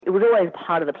It was always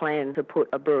part of the plan to put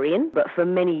a brewery in, but for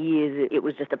many years it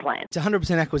was just a plan. It's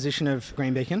 100% acquisition of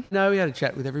Green Beacon. No, we had a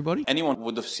chat with everybody. Anyone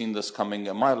would have seen this coming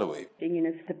a mile away.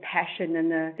 It's the passion and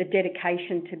the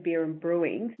dedication to beer and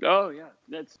brewing. Oh, yeah.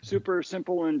 That's super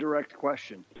simple and direct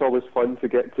question. It's always fun to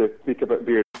get to speak about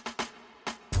beer.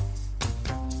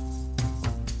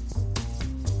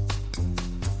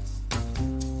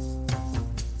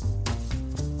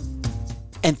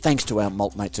 And thanks to our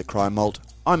malt mates at Cryer Malt,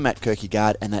 I'm Matt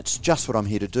Kierkegaard, and that's just what I'm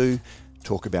here to do,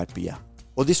 talk about beer.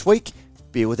 Well, this week,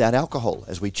 beer without alcohol,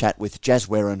 as we chat with Jaz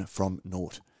Werin from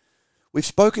Nort. We've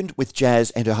spoken with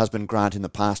Jaz and her husband Grant in the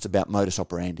past about modus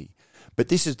operandi, but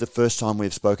this is the first time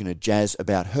we've spoken to Jaz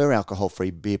about her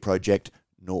alcohol-free beer project,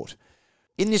 Nort.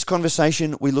 In this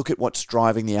conversation, we look at what's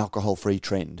driving the alcohol-free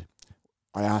trend.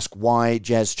 I ask why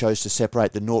Jaz chose to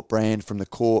separate the Nort brand from the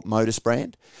core Modus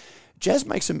brand. Jaz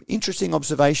makes some interesting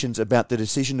observations about the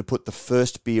decision to put the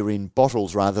first beer in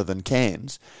bottles rather than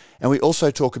cans, and we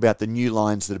also talk about the new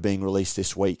lines that are being released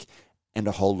this week, and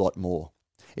a whole lot more.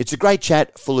 It's a great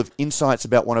chat full of insights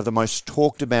about one of the most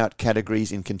talked about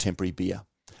categories in contemporary beer.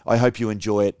 I hope you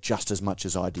enjoy it just as much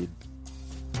as I did.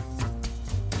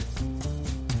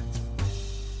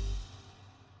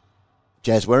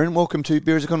 Jaz Werin, welcome to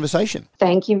Beer as a Conversation.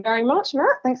 Thank you very much,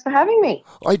 Matt. Thanks for having me.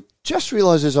 I just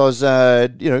realised as I was,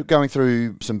 going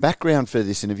through some background for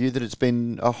this interview that it's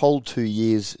been a whole 2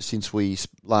 years since we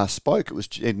last spoke. It was,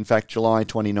 in fact, July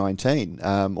 2019,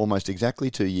 almost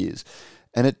exactly 2 years.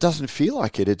 And it doesn't feel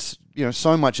like it. It's,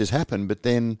 so much has happened, but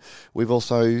then we've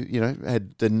also,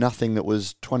 had the nothing that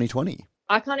was 2020.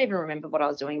 I can't even remember what I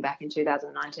was doing back in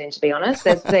 2019, to be honest.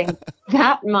 There's been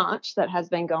that much that has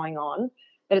been going on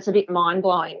that it's a bit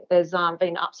mind-blowing. There's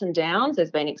been ups and downs.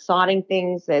 There's been exciting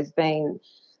things. There's been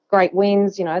great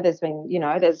wins. There's been,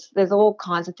 there's all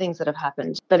kinds of things that have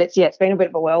happened. But it's been a bit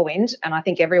of a whirlwind, and I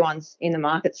think everyone's in the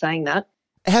market saying that.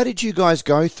 How did you guys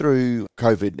go through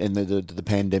COVID and the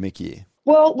pandemic year?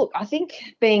 Well, look, I think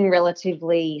being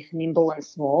relatively nimble and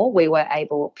small, we were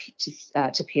able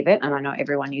to pivot, and I know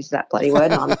everyone uses that bloody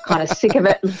word, and I'm kind of sick of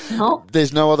it myself.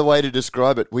 There's no other way to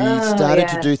describe it. We started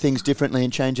to do things differently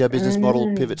and change our business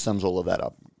model. Pivot sums all of that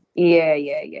up.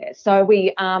 Yeah. So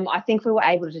we, I think we were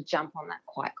able to jump on that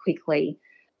quite quickly,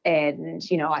 and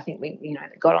I think we,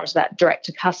 got onto that direct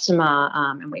to customer,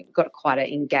 and we got quite an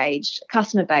engaged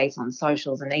customer base on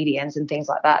socials and EDNs and things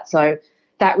like that. So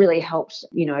that really helped,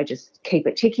 just keep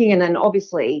it ticking. And then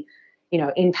obviously,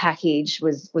 in package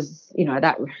was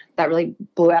that really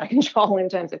blew out of control in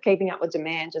terms of keeping up with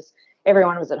demand. Just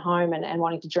everyone was at home and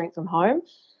wanting to drink from home.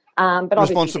 But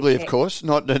responsibly, of course,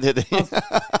 not.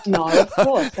 No, of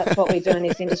course, that's what we do in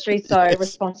this industry. So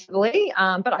responsibly.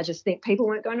 But I just think people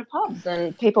weren't going to pubs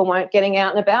and people weren't getting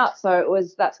out and about. So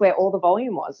that's where all the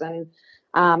volume was. And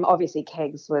obviously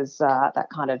kegs was that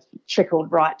kind of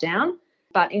trickled right down.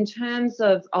 But in terms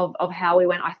of how we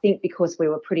went, I think because we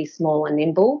were pretty small and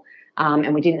nimble,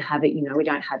 and we didn't have it, we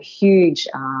don't have huge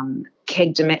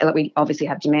keg demand. Like we obviously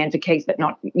have demand for kegs, but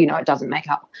not, it doesn't make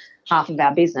up half of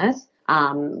our business.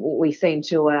 We seem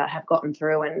to have gotten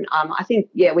through, and I think,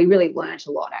 we really learnt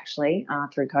a lot actually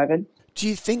through COVID. Do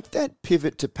you think that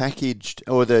pivot to packaged,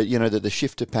 or the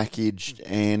shift to packaged,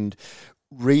 and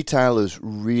retailers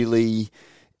really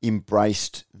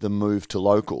embraced the move to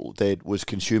local that was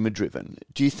consumer driven?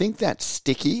 Do you think that's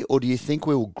sticky, or do you think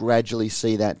we'll gradually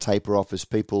see that taper off as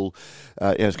people,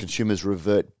 as consumers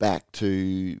revert back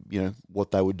to, what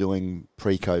they were doing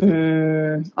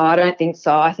pre-COVID? I don't think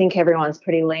so. I think everyone's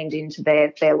pretty leaned into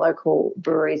their local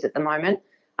breweries at the moment.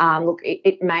 Look,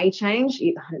 it may change.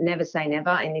 You never say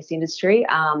never in this industry.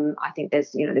 I think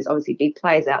there's obviously big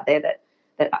players out there that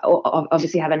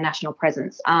obviously have a national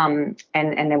presence, and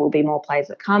there will be more players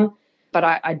that come. But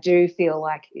I do feel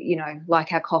like,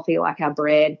 like our coffee, like our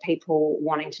bread, people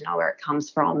wanting to know where it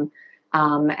comes from.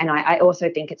 And I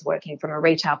also think it's working from a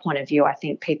retail point of view. I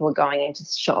think people are going into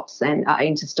shops and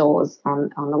into stores on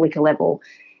the liquor level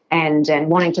and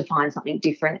wanting to find something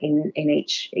different in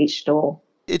each store.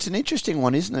 It's an interesting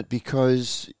one, isn't it?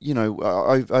 Because,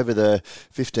 over the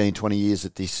 15, 20 years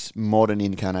that this modern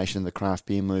incarnation of the craft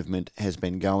beer movement has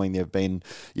been going, there have been,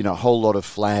 a whole lot of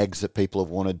flags that people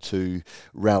have wanted to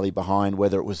rally behind,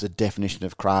 whether it was the definition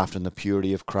of craft and the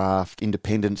purity of craft.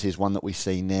 Independence is one that we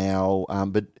see now.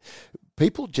 But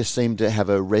people just seem to have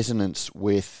a resonance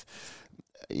with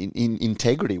in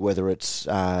integrity, whether it's,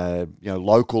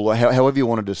 local or however you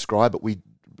want to describe it. We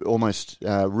almost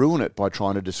ruin it by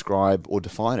trying to describe or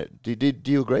define it.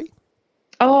 Do you agree?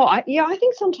 Oh, I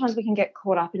think sometimes we can get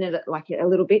caught up in it, like a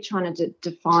little bit, trying to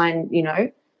define,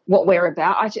 what we're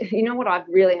about. What I've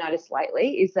really noticed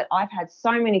lately is that I've had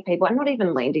so many people, I'm not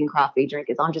even leaned in craft beer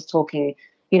drinkers, I'm just talking,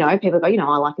 people go,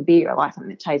 I like a beer, I like something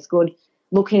that tastes good,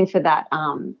 looking for that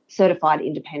certified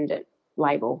independent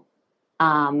label.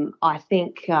 I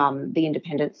think the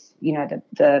independence,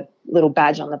 the little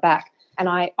badge on the back, and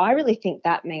I really think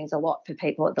that means a lot for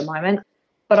people at the moment.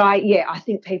 But I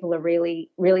think people are really,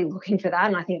 really looking for that,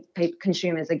 and I think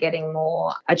consumers are getting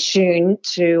more attuned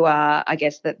to, I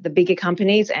guess, the bigger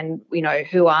companies and,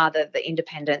 who are the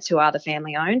independents, who are the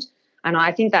family-owned. And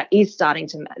I think that is starting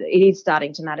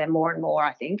to matter more and more,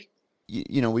 I think.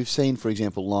 We've seen, for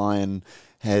example, Lion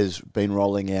has been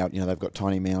rolling out, they've got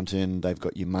Tiny Mountain, they've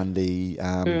got Yamundi,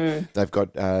 they've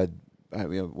got,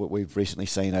 we've recently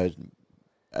seen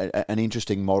an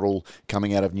interesting model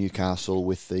coming out of Newcastle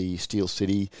with the Steel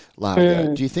City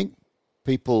lager. Do you think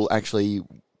people actually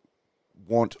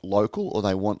want local, or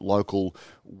they want local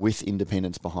with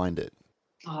independence behind it?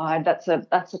 Oh, that's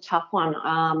a tough one.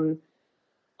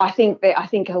 I think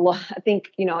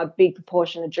a big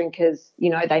proportion of drinkers,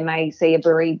 they may see a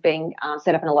brewery being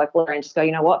set up in a local area and just go,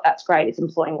 you know what, that's great, it's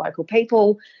employing local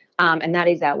people, and that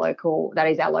is our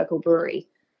local brewery.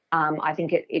 I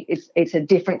think it's a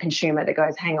different consumer that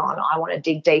goes, hang on, I want to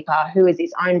dig deeper. Who is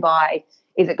this owned by?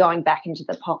 Is it going back into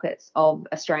the pockets of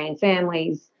Australian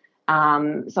families?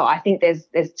 So I think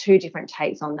there's two different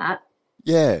takes on that.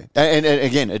 Yeah, and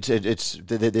again, it's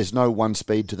there's no one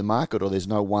speed to the market, or there's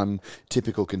no one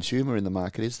typical consumer in the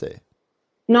market, is there?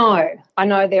 No, I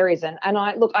know there isn't. And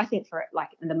I think for like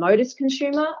the modest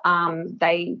consumer,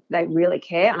 they really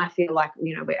care. And I feel like,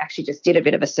 we actually just did a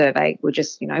bit of a survey. We've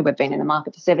been in the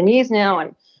market for 7 years now,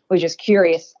 and we're just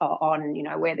curious on,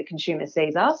 where the consumer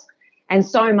sees us. And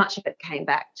so much of it came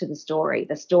back to the story.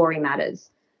 The story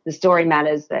matters. The story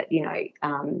matters that,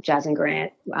 Jazz and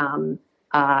Grant,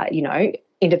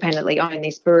 independently own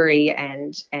this brewery,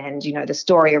 and the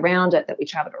story around it, that we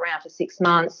travelled around for 6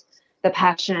 months, the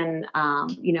passion, our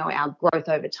growth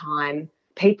over time.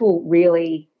 People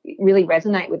really, really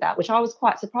resonate with that, which I was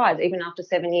quite surprised, even after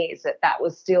 7 years, that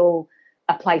was still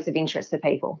a place of interest for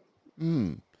people.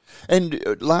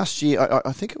 And last year,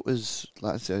 I think it was,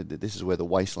 this is where the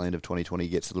wasteland of 2020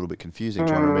 gets a little bit confusing,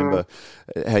 trying to remember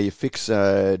how you fix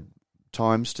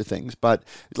times to things. But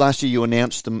last year you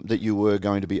announced that you were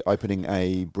going to be opening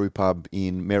a brew pub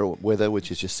in Merewether, which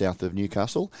is just south of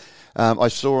Newcastle. I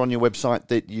saw on your website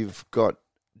that you've got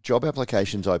job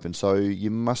applications open, so you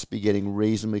must be getting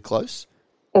reasonably close.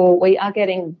 Well, we are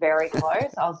getting very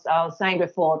close. I was saying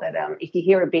before that if you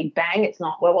hear a big bang, it's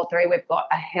not World War III. We've got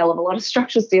a hell of a lot of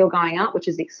structural steel going up, which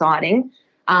is exciting.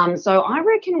 So I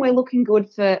reckon we're looking good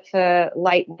for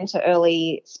late winter,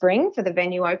 early spring for the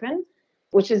venue open,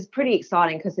 which is pretty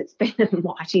exciting because it's been a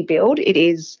mighty build. It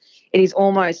is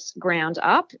almost ground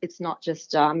up. It's not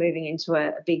just moving into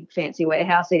a big fancy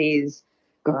warehouse. It is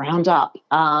ground up.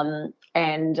 And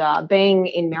being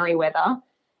in Merewether,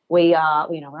 we're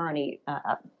only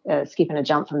skipping a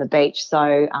jump from the beach.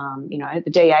 So, the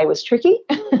DA was tricky.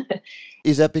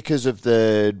 Is that because of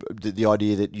the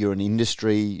idea that you're an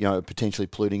industry, potentially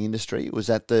polluting industry? Was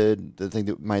that the thing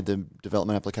that made the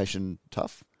development application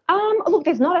tough? Look,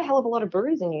 there's not a hell of a lot of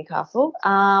breweries in Newcastle,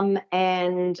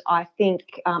 and I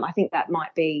think that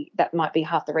might be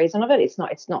half the reason of it. It's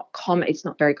not common. It's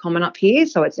not very common up here,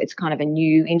 so it's kind of a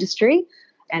new industry.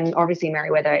 And obviously,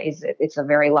 Merewether it's a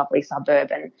very lovely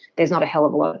suburb, and there's not a hell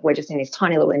of a lot. We're just in this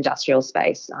tiny little industrial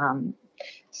space.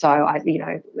 So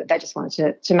they just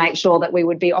wanted to make sure that we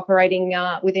would be operating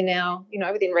within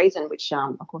within reason, which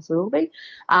of course we will be.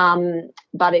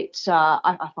 But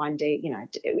I find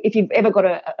if you've ever got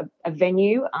a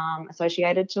venue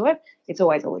associated to it, it's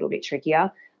always a little bit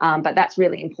trickier. But that's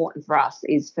really important for us,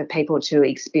 is for people to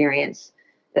experience,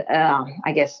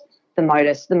 the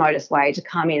modest way, to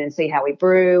come in and see how we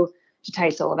brew, to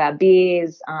taste all of our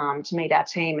beers, to meet our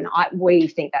team, and we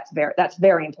think that's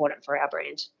very important for our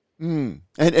brand. And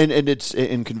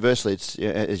conversely, it's,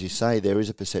 as you say, there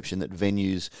is a perception that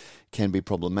venues can be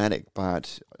problematic,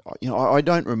 but I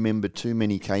don't remember too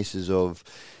many cases of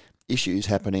issues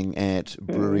happening at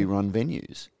brewery-run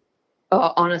venues.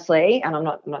 Oh, honestly, and I'm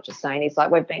not just saying this,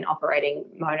 like, we've been operating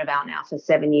Mona Vale now for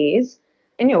 7 years,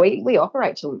 and we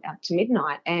operate to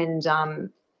midnight,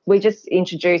 and we just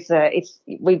introduce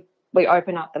we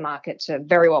open up the market to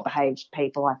very well behaved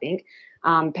people. I think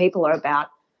people are about,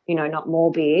 not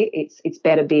more beer, it's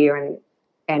better beer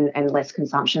and less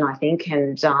consumption, I think.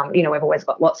 And, we've always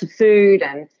got lots of food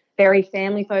and very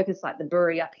family focused. Like the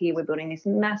brewery up here, we're building this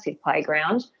massive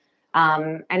playground.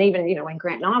 And even, when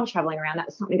Grant and I were travelling around, that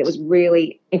was something that was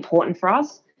really important for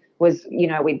us, was,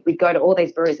 we'd go to all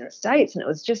these breweries in the States, and it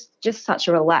was just such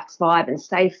a relaxed vibe and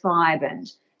safe vibe,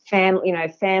 and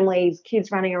families,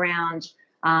 kids running around,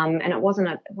 And it wasn't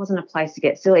a place to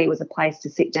get silly. It was a place to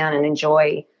sit down and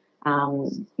enjoy.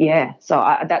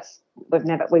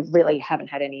 We really haven't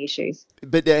had any issues.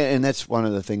 But and that's one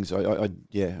of the things.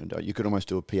 You could almost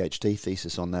do a PhD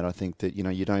thesis on that. I think that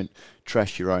you don't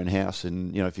trash your own house,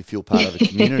 and if you feel part of a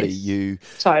community, you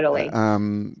totally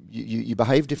you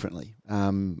behave differently.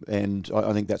 And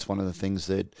I think that's one of the things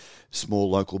that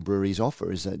small local breweries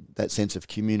offer is that sense of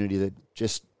community that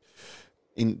just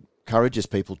encourages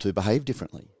people to behave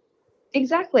differently.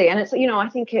 Exactly. And it's, I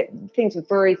think things with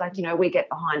breweries, like, we get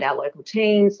behind our local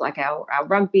teams, like our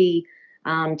rugby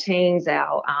teams,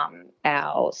 our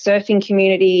surfing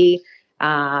community,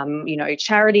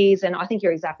 charities. And I think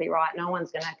you're exactly right. No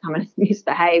one's going to come and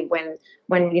misbehave when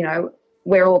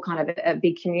we're all kind of a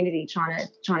big community trying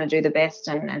to do the best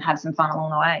and have some fun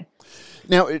along the way.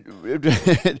 Now,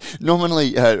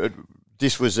 normally...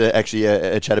 this was actually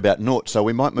a chat about Nort, so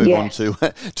we might move on to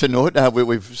Nort.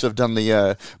 We've sort of done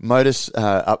the Modus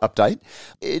update.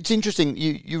 It's interesting.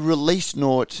 You released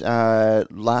Nort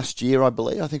last year, I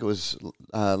believe. I think it was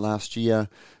last year.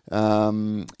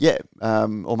 Almost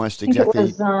exactly. I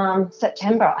think it was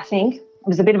September, I think. It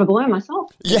was a bit of a blur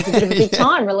myself. It was a bit of a big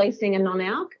time releasing a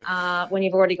non-alc when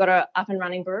you've already got a up and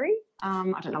running brewery.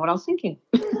 I don't know what I was thinking.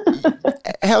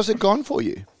 How's it gone for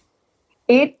you?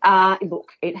 It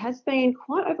has been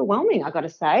quite overwhelming, I got to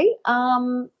say.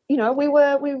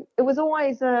 It was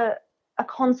always a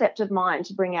concept of mine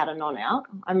to bring out a non-alc.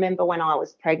 I remember when I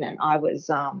was pregnant,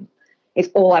 it's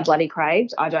all I bloody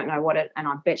craved. I don't know and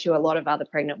I bet you a lot of other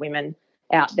pregnant women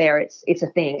out there, it's a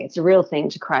thing. It's a real thing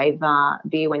to crave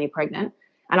beer when you're pregnant.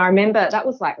 And I remember that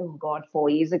was 4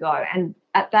 years ago. And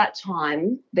at that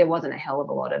time, there wasn't a hell of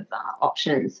a lot of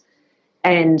options.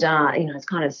 And, it's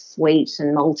kind of sweet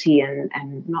and malty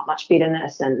and not much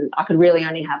bitterness. And I could really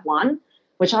only have one,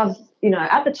 which at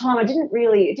the time it didn't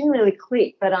really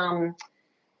click. But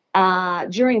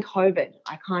during COVID,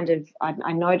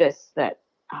 I noticed that,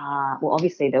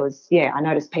 obviously I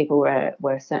noticed people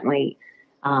were certainly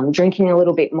drinking a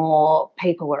little bit more.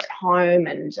 People were at home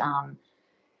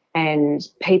and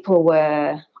people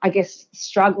were, I guess,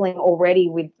 struggling already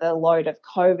with the load of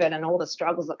COVID and all the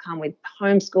struggles that come with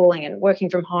homeschooling and working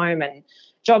from home and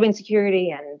job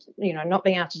insecurity and, not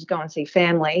being able to go and see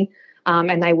family.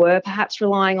 And they were perhaps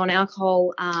relying on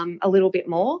alcohol a little bit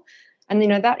more. And,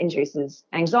 that induces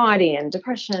anxiety and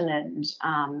depression and,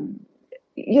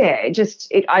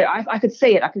 I could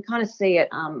see it. I could kind of see it,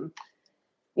 in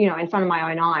front of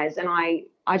my own eyes. And I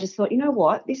just thought,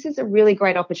 what, this is a really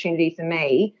great opportunity for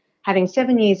me, having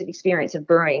 7 years of experience of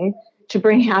brewing, to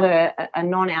bring out a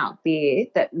non-alc beer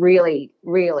that really,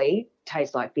 really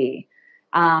tastes like beer.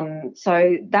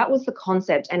 So that was the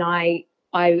concept. And I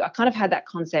kind of had that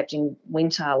concept in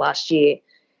winter last year,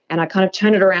 and I kind of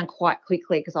turned it around quite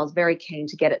quickly because I was very keen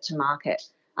to get it to market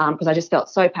because I just felt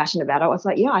so passionate about it. I was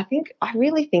like, I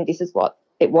really think this is what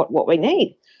we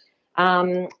need.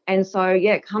 And so,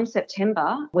 come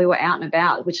September, we were out and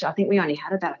about, which I think we only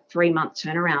had about a 3-month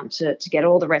turnaround to get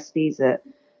all the recipes, the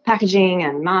packaging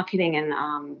and marketing. And,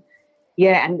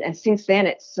 and since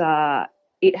then the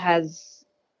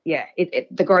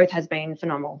growth has been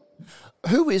phenomenal.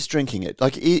 Who is drinking it?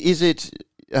 Is it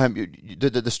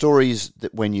the stories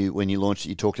that when you launched it,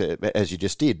 you talked, as you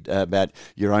just did, about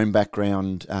your own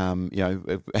background,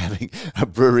 having a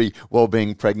brewery while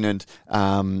being pregnant.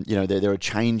 There are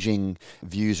changing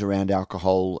views around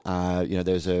alcohol.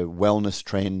 There's a wellness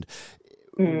trend.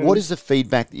 What is the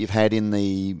feedback that you've had in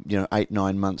the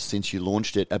 8-9 months since you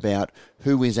launched it about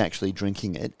who is actually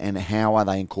drinking it and how are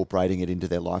they incorporating it into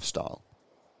their lifestyle?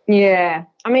 Yeah,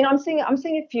 I mean, I'm seeing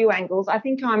a few angles. I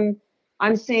think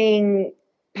I'm seeing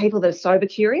people that are sober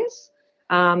curious.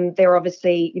 They're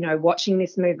obviously, watching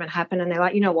this movement happen, and they're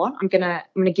like, you know what, I'm gonna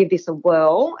give this a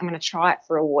whirl. I'm gonna try it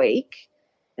for a week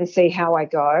and see how I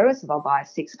go. So they'll buy a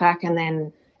 6-pack, and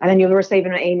then you'll receive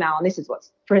an email. And this is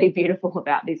what's pretty beautiful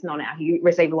about this non-alc. You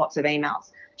receive lots of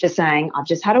emails just saying, I've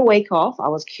just had a week off. I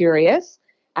was curious,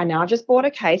 and now I just bought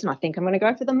a case, and I think I'm going to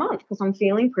go for the month because I'm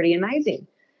feeling pretty amazing.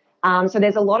 So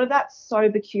there's a lot of that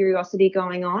sober curiosity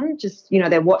going on. Just,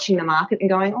 they're watching the market and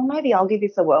going, oh, maybe I'll give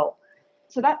this a whirl.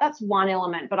 So that's one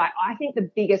element. But I think the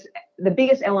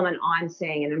biggest element I'm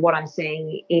seeing, and what I'm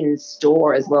seeing in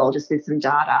store as well, just with some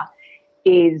data,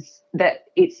 is that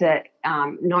it's a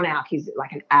non-alc is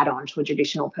like an add-on to a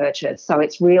traditional purchase. So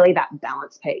it's really that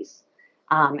balance piece.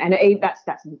 And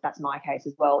that's my case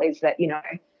as well, is that,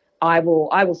 I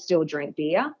will still drink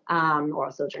beer, or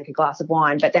I'll still drink a glass of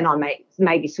wine, but then I'll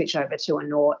maybe switch over to a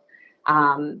Nort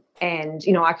And,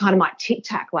 you know, I kind of might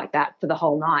tic-tac like that for the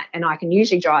whole night, and I can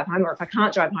usually drive home, or if I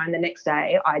can't drive home the next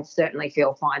day, I'd certainly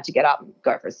feel fine to get up and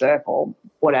go for a surf or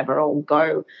whatever, or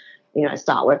go, you know,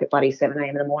 start work at bloody 7 a.m.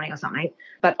 in the morning or something.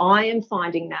 But I am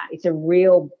finding that it's a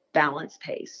real balance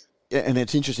piece. And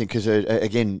it's interesting because,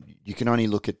 again, you can only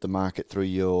look at the market through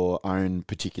your own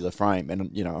particular frame. And,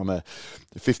 you know, I'm a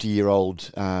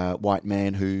 50-year-old white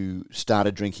man who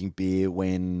started drinking beer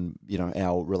when, you know,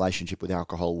 our relationship with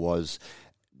alcohol was,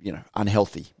 you know,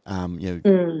 unhealthy.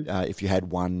 If you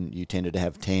had one, you tended to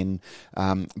have 10.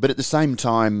 But at the same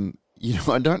time, you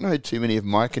know, I don't know too many of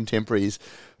my contemporaries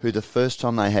who the first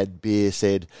time they had beer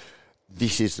said,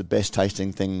 this is the best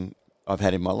tasting thing I've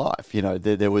had in my life. You know,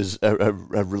 there was a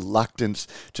reluctance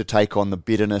to take on the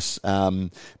bitterness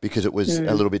because it was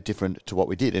a little bit different to what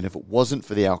we did. And if it wasn't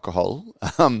for the alcohol,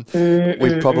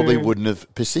 we probably wouldn't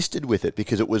have persisted with it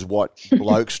because it was what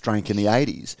blokes drank in the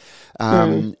 80s.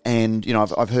 And, you know,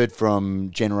 I've heard from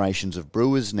generations of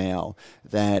brewers now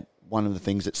that one of the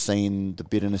things that's seen the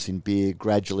bitterness in beer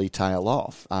gradually tail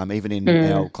off, even in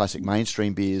our classic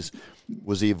mainstream beers,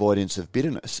 was the avoidance of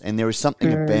bitterness. And there is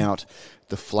something about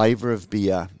the flavour of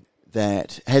beer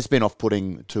that has been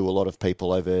off-putting to a lot of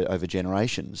people over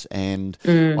generations. And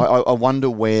I wonder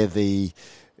where the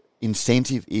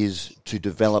incentive is to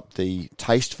develop the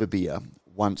taste for beer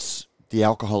once the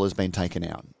alcohol has been taken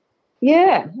out.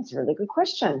 Yeah, that's a really good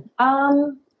question.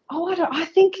 I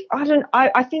think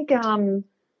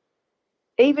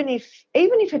even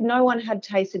if no one had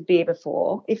tasted beer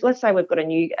before, if let's say we've got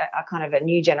a kind of a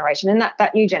new generation, and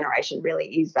that new generation really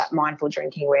is that mindful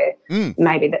drinking where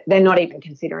maybe they're not even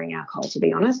considering alcohol, to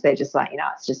be honest. They're just like, you know,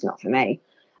 it's just not for me,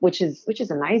 which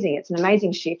is amazing. It's an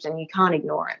amazing shift, and you can't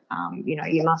ignore it. You know,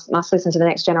 you must listen to the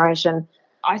next generation.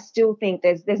 I still think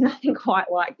there's nothing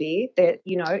quite like beer. That,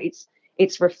 you know,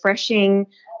 it's refreshing.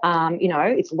 You know,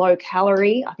 it's low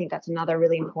calorie. I think that's another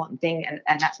really important thing,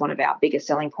 and that's one of our biggest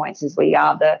selling points is we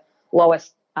are the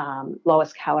lowest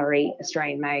calorie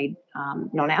Australian-made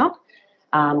non-alc,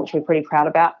 which we're pretty proud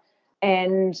about.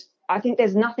 And I think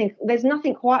there's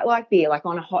nothing quite like beer. Like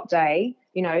on a hot day,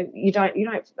 you know, you don't.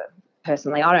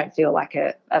 Personally, I don't feel like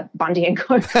a Bundy and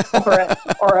Coke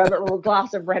or a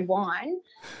glass of red wine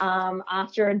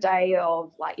after a day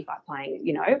of, like, if I'm playing,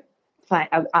 you know,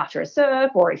 after a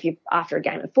surf, or if you after a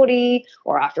game of footy,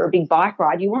 or after a big bike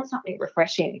ride, you want something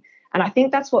refreshing. And I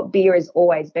think that's what beer has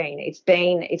always been. It's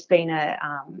been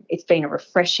a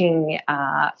refreshing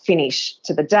finish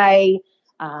to the day,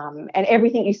 and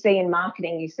everything you see in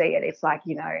marketing, you see it. It's like,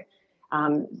 you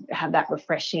know, have that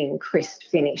refreshing, crisp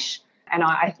finish. And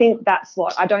I think that's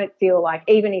what I don't feel like.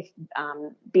 Even if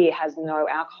beer has no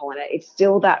alcohol in it, it's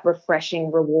still that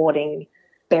refreshing, rewarding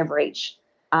beverage.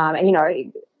 And you know,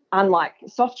 unlike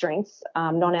soft drinks,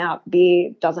 non-alc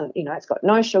beer doesn't, you know, it's got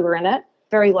no sugar in it,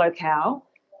 very low cal,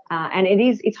 and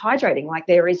it's hydrating. Like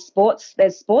there's sports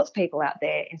people out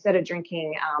there, instead of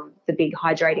drinking the big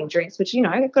hydrating drinks, which, you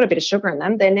know, they've got a bit of sugar in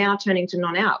them, they're now turning to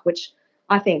non-alc, which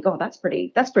I think, oh, that's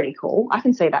pretty cool. I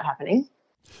can see that happening.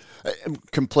 I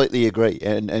completely agree,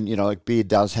 and you know, like beer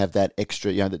does have that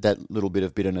extra, you know, that little bit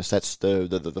of bitterness. That's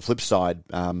the flip side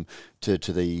to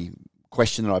the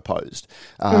question that I posed,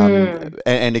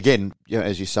 and again, you know,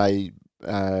 as you say,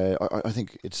 I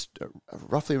think it's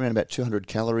roughly around about 200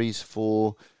 calories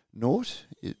for Nort.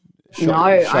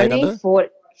 Only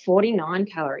 49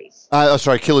 calories.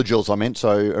 Sorry, kilojoules. I meant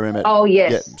around about. Oh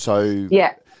yes. Yeah, so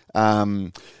yeah.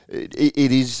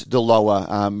 It is the lower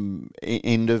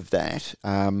end of that.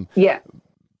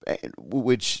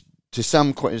 Which to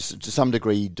some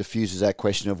degree diffuses that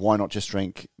question of why not just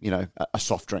drink, you know, a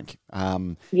soft drink.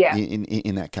 In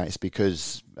that case,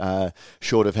 because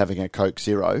short of having a Coke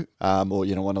Zero, or,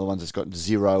 you know, one of the ones that's got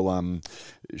zero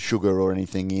sugar or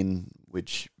anything in,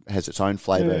 which has its own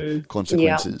flavour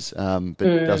consequences, but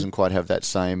doesn't quite have that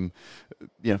same,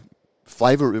 you know,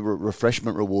 flavour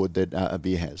refreshment reward that a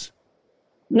beer has.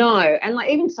 No, and like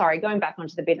going back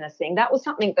onto the bitterness thing, that was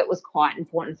something that was quite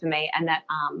important for me, and that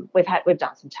we've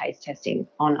done some taste testing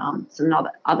on some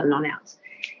other non-alcs.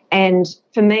 And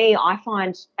for me, I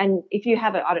find, and if you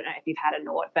have I don't know if you've had a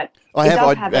Nort, but I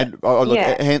have.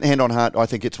 Hand on heart, I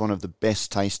think it's one of the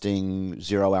best tasting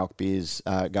zero alc beers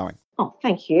going. Oh,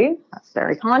 thank you. That's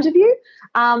very kind of you.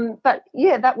 But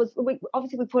yeah, that was, we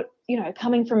put, you know,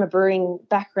 coming from a brewing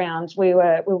background, we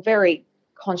were very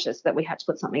conscious that we had to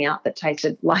put something out that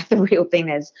tasted like the real thing.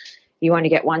 As you only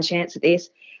get one chance at this.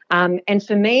 And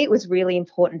for me, it was really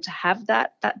important to have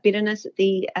that bitterness at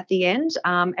the end.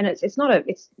 And it's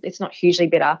not hugely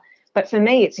bitter, but for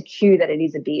me, it's a cue that it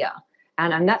is a beer.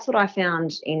 And that's what I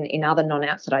found in other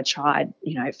non-alcs that I tried,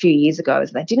 you know, a few years ago, is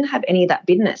they didn't have any of that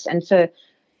bitterness. And for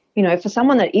for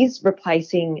someone that is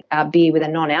replacing a beer with a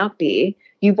non-alc beer,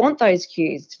 you want those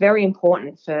cues. It's very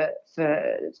important to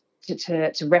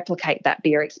replicate that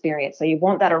beer experience. So you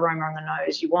want that aroma on the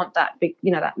nose, you want that big,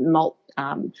 that malt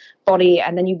body,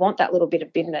 and then you want that little bit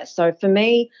of bitterness. So for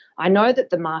me, I know that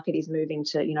the market is moving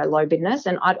to, low bitterness,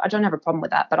 and I don't have a problem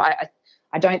with that, but I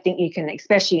don't think you can,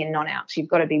 especially in non-alcs, you've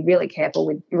got to be really careful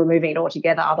with removing it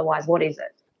altogether. Otherwise, what is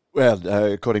it? Well,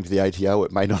 according to the ATO,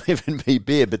 it may not even be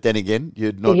beer, but then again,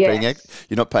 you're not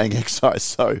paying excise,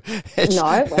 so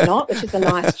no, we're not, which is a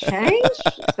nice change,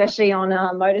 especially on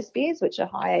Modus beers, which are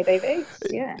high ABVs.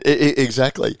 Yeah,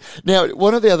 exactly. Now,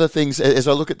 one of the other things, as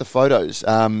I look at the photos,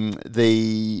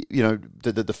 the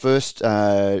first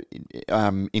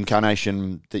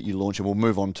incarnation that you launch, and we'll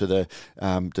move on to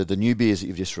the new beers that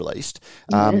you've just released.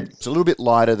 It's a little bit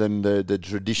lighter than the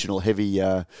traditional heavy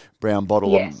brown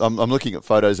bottle. Yes. I'm looking at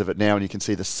photos of it now, and you can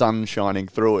see the sun shining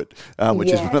through it,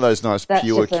 which is one of those nice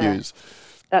pure cues.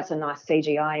 That's a nice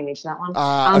CGI image, that one.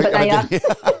 But they are.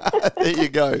 There you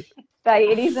go.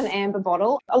 It is an amber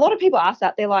bottle. A lot of people ask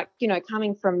that. They're like,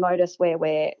 coming from Modus where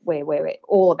we're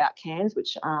all about cans,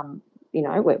 which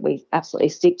we absolutely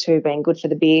stick to being good for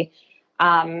the beer.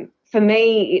 For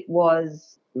me, it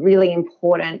was really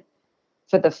important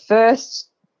for the first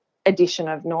edition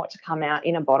of Nort to come out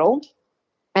in a bottle,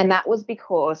 and that was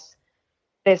because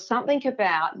there's something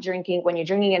about drinking when you're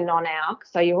drinking a non-alc,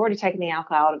 so you've already taken the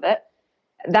alcohol out of it.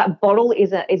 That bottle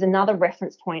is another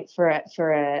reference point for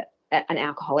an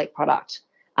alcoholic product.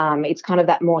 It's kind of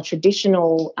that more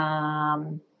traditional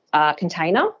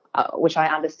container, which I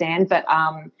understand. But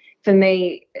for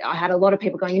me, I had a lot of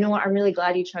people going, you know what, I'm really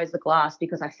glad you chose the glass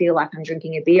because I feel like I'm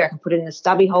drinking a beer. I can put it in a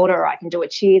stubby holder, or I can do a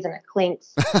cheers and it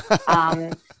clinks.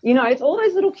 It's all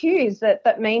those little cues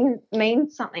that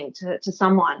mean something to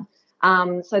someone.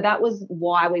 So that was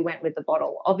why we went with the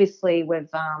bottle. Obviously, we've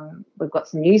got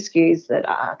some new SKUs that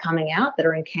are coming out that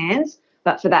are in cans,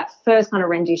 but for that first kind of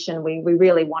rendition, we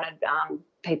really wanted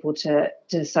people to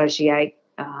associate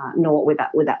Nort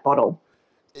with that bottle.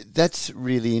 That's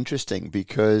really interesting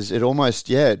because it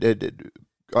almost,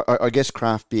 I guess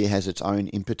craft beer has its own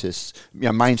impetus.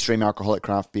 Mainstream alcoholic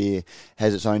craft beer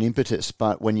has its own impetus,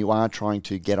 but when you are trying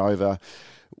to get over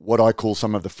what I call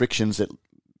some of the frictions that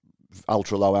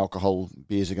ultra low alcohol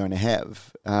beers are going to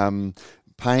have,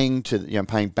 paying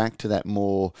back to that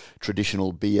more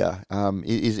traditional beer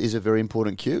is a very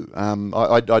important cue.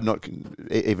 I'd not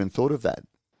even thought of that.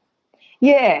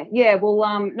 Yeah.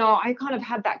 Well, no, I kind of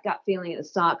had that gut feeling at the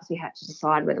start because we had to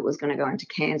decide whether it was going to go into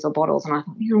cans or bottles, and I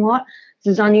thought, you know what,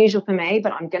 this is unusual for me,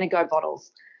 but I'm going to go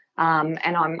bottles.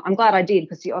 And I'm glad I did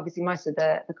because obviously most of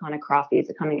the kind of craft beers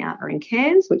that are coming out are in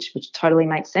cans, which totally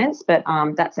makes sense. But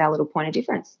that's our little point of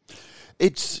difference.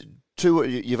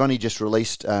 You've only just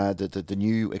released the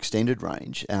new extended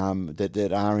range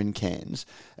that are in cans,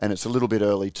 and it's a little bit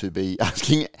early to be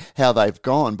asking how they've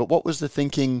gone. But what was the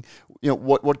thinking?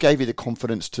 What gave you the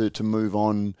confidence to move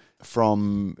on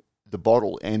from the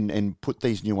bottle and put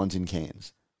these new ones in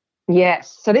cans?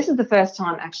 Yes. So this is the first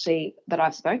time actually that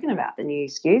I've spoken about the new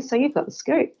SKUs. So you've got the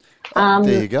scoop.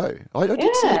 There you go. I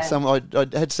did see it. I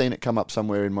had seen it come up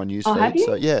somewhere in my newsfeed. Have you?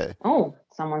 So yeah. Oh,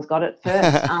 someone's got it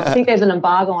first. I think there's an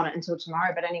embargo on it until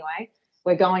tomorrow, but anyway,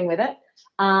 we're going with it.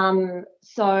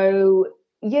 So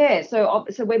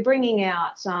we're bringing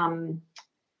out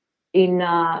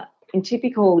in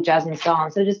typical Jasmine style,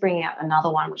 instead of just bringing out another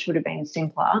one, which would have been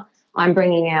simpler, I'm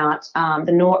bringing out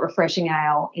the Nort Refreshing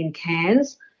Ale in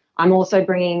cans. I'm also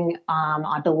bringing,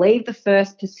 I believe, the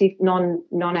first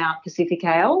non-alc Pacific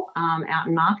Ale out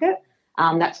in market.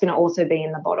 That's going to also be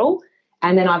in the bottle.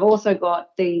 And then I've also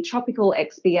got the Tropical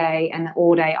XBA and the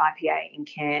All Day IPA in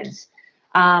cans.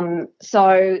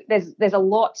 So there's a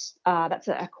lot. That's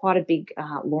quite a big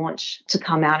launch to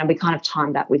come out, and we kind of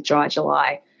timed that with Dry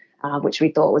July, which we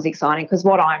thought was exciting because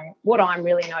what I'm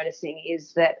really noticing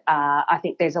is that I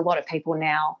think there's a lot of people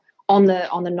now on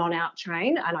the non-alc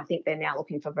train, and I think they're now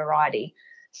looking for variety.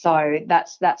 So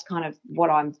that's kind of what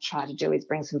I'm trying to do, is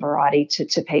bring some variety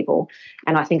to people.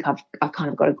 And I think I've kind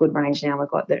of got a good range now. We've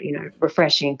got the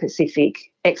refreshing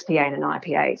Pacific, XPA and an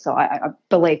IPA. So I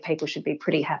believe people should be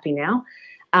pretty happy now.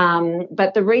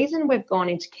 But the reason we've gone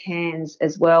into cans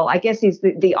as well, I guess, is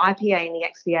the IPA and the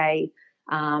XPA.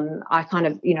 I kind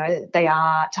of, they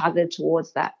are targeted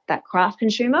towards that craft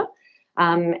consumer.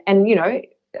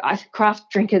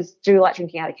 Craft drinkers do like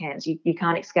drinking out of cans. You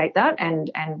can't escape that, and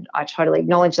I totally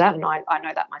acknowledge that, and I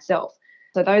know that myself.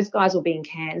 So those guys will be in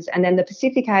cans. And then the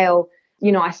Pacific Ale,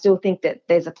 I still think that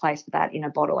there's a place for that in a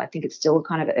bottle. I think it's still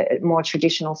kind of a more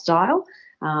traditional style,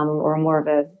 or more of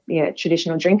a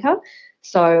traditional drinker.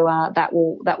 So that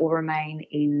will remain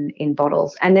in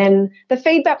bottles. And then the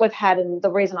feedback we've had, and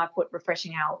the reason I put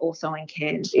Refreshing Ale also in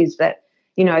cans, is that,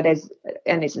 you know,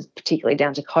 and this is particularly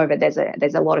down to COVID,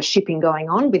 there's a lot of shipping going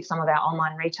on with some of our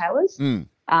online retailers.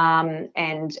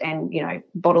 And you know,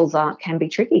 bottles can be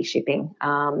tricky shipping.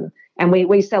 And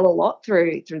we sell a lot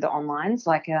through the onlines,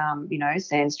 like you know,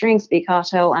 Sam's Drinks, Beer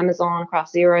Cartel, Amazon,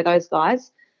 Craft Zero, those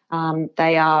guys.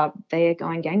 They are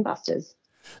going gangbusters.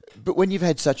 But when you've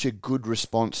had such a good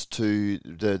response to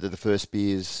the first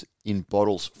beers in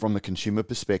bottles from the consumer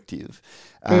perspective,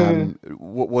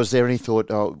 was there any thought,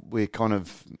 we're kind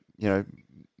of, you know,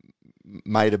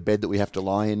 made a bed that we have to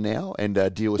lie in now and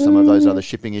deal with some of those other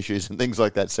shipping issues and things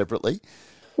like that separately?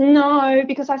 No,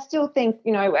 because I still think,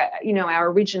 you know,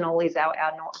 our original is our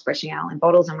not Refreshing Ale in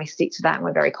bottles, and we stick to that, and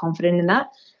we're very confident in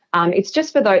that. It's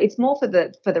just it's more for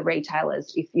the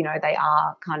retailers, if, you know, they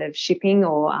are kind of shipping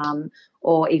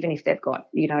or even if they've got,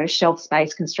 you know, shelf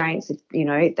space constraints, if, you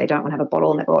know, they don't want to have a bottle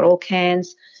and they've got all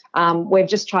cans. We've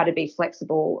just tried to be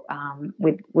flexible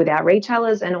with our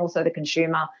retailers and also the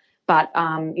consumer. But,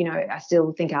 you know, I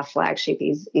still think our flagship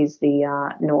is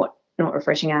the not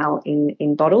Refreshing Ale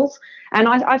in bottles. And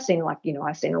I've seen, like, you know,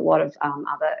 I've seen a lot of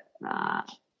other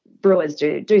brewers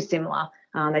do similar.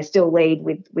 They still lead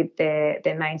with their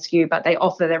main SKU, but they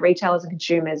offer their retailers and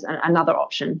consumers another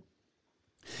option.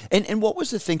 And what was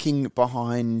the thinking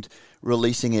behind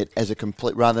releasing it as a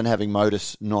complete, rather than having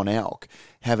Modus non-alc,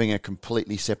 having a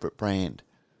completely separate brand?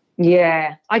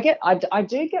 Yeah, I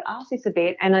do get asked this a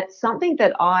bit, and it's something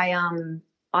that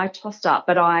I tossed up,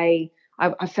 but I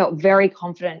felt very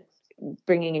confident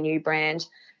bringing a new brand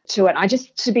to it.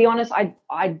 To be honest,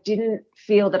 I didn't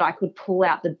feel that I could pull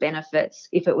out the benefits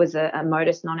if it was a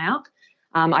Modus non-alc.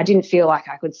 I didn't feel like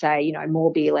I could say, you know,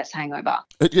 more beer, less hangover.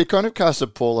 It kind of casts a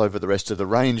pall over the rest of the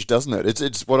range, doesn't it?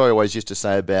 It's what I always used to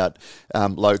say about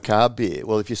low-carb beer.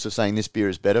 Well, if you're still saying this beer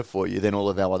is better for you, then all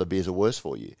of our other beers are worse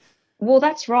for you. Well,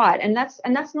 that's right, and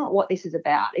that's not what this is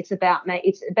about. It's about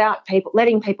people,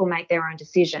 letting people make their own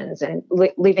decisions and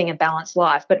living a balanced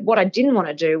life. But what I didn't want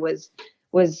to do was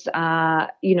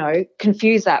you know,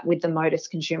 confuse that with the Modus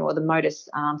consumer or the Modus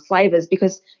flavours,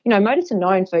 because, you know, Modus are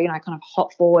known for, you know, kind of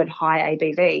hop forward, high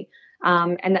ABV,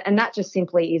 and that just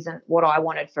simply isn't what I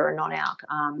wanted for a non-alc.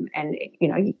 And, you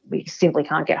know, we simply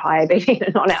can't get high ABV in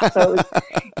a non-alc, so it was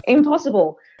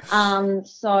impossible.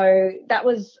 So that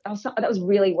was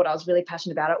really what I was really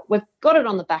passionate about. We've got it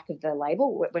on the back of the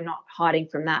label. We're not hiding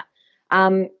from that.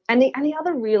 And the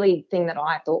other really thing that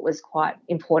I thought was quite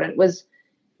important was,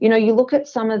 you know, you look at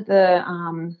some of the,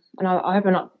 and I hope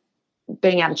I'm not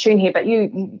being out of tune here, but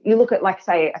you look at, like,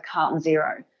 say, a Carlton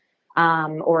Zero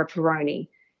or a Peroni.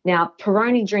 Now,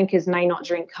 Peroni drinkers may not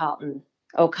drink Carlton,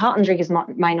 or Carlton drinkers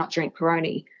may not drink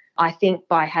Peroni. I think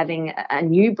by having a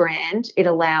new brand, it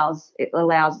allows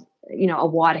you know, a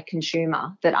wider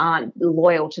consumer that aren't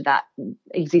loyal to that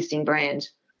existing brand.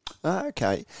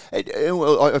 Okay.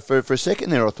 Well, for a second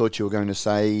there, I thought you were going to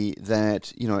say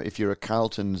that, you know, if you're a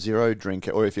Carlton Zero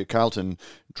drinker, or if you're a Carlton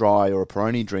Dry or a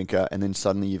Peroni drinker, and then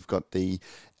suddenly you've got the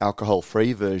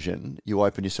alcohol-free version, you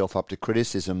open yourself up to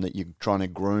criticism that you're trying to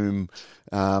groom,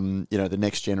 you know, the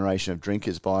next generation of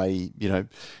drinkers by, you know,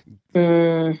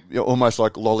 almost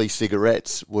like lolly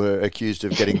cigarettes were accused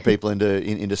of getting people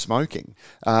into smoking.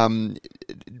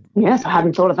 Yes, I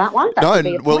hadn't thought of that one.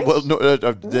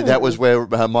 That was where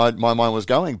my mind was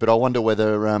going. But I wonder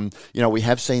whether, you know, we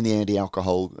have seen the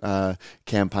anti-alcohol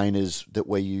campaigners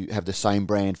where you have the same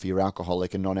brand for your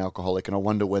alcoholic and non-alcoholic, and I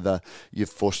wonder whether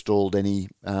you've forestalled any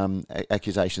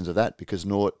accusations of that, because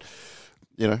Nort,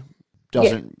 you know,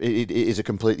 doesn't. Yeah. It is a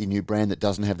completely new brand that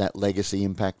doesn't have that legacy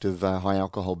impact of high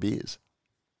alcohol beers.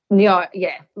 Yeah.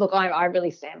 Look, I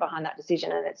really stand behind that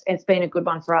decision, and it's been a good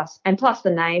one for us. And plus the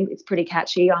name, it's pretty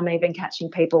catchy. I'm even catching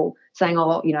people saying,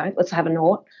 "Oh, you know, let's have a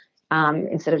Nort,"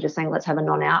 instead of just saying let's have a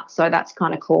non-alc. So that's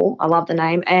kind of cool. I love the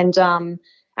name, and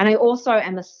I also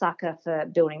am a sucker for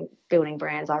building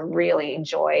brands. I really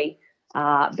enjoy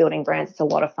building brands. It's a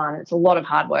lot of fun. It's a lot of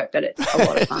hard work, but it's a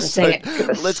lot of fun.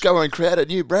 Let's go and create a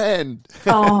new brand.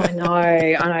 Oh, I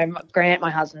know. Grant,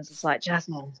 my husband's just like,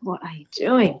 Jasmine, what are you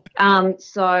doing?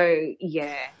 So,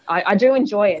 yeah, I do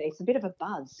enjoy it. It's a bit of a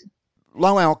buzz.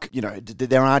 Low alc, you know,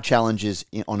 there are challenges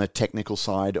on a technical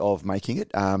side of making it.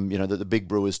 You know, the big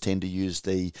brewers tend to use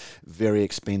the very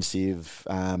expensive,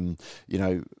 you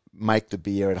know, make the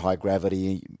beer at high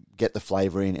gravity, get the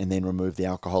flavour in, and then remove the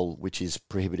alcohol, which is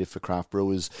prohibitive for craft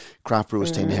brewers. Craft brewers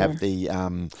tend to have the,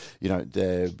 you know,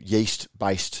 the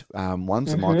yeast-based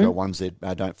ones, the micro ones that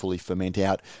don't fully ferment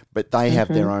out, but they have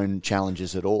their own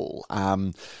challenges at all.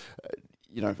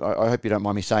 you know, I hope you don't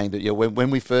mind me saying that,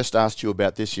 when we first asked you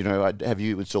about this, have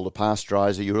you installed a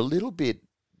pasteurizer, you were a little bit,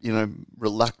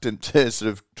 reluctant to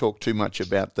sort of talk too much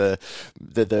about the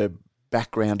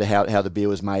background to how the beer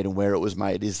was made and where it was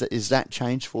made. Is that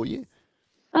changed for you?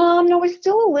 No, we're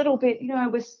still a little bit,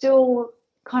 we're still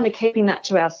kind of keeping that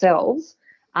to ourselves.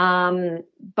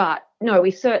 But no,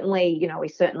 we certainly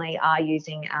are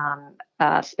using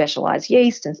specialised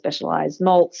yeast and specialised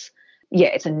malts. Yeah,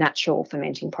 it's a natural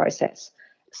fermenting process.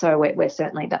 So we're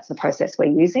certainly, that's the process we're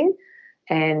using.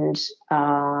 And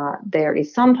there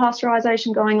is some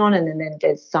pasteurisation going on, and then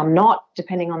there's some not,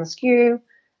 depending on the SKU.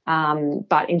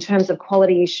 But in terms of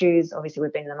quality issues, obviously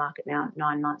we've been in the market now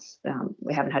 9 months.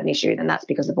 We haven't had an issue, and that's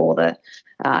because of all the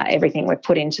everything we've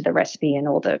put into the recipe and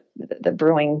all the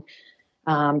brewing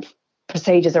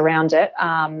procedures around it.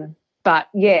 But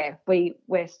yeah,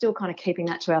 we're still kind of keeping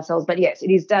that to ourselves. But yes, it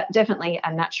is definitely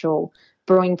a natural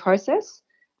brewing process,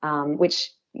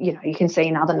 which you can see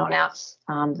in other non-outs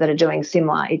that are doing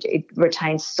similar. It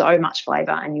retains so much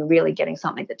flavour, and you're really getting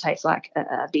something that tastes like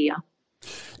a beer.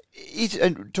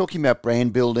 And talking about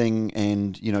brand building,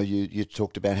 and you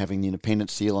talked about having the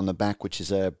independent seal on the back, which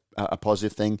is a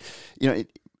positive thing.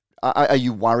 Are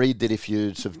you worried that if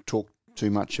you sort of talk too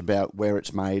much about where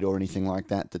it's made or anything like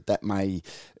that, that may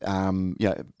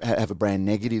have a brand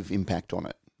negative impact on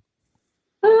it?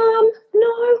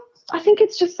 No, I think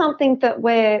it's just something that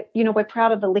we're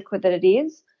proud of the liquid that it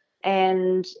is,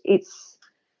 and it's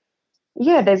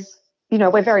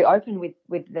we're very open with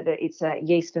that it's a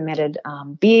yeast fermented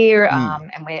beer,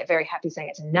 and we're very happy saying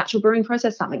it's a natural brewing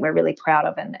process, something we're really proud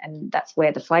of, and that's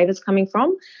where the flavour's coming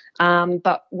from.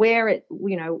 But where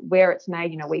it's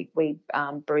made, we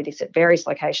brew this at various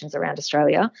locations around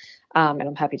Australia, and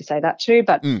I'm happy to say that too.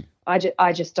 But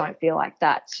I just don't feel like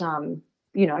that.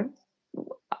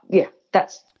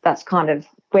 That's kind of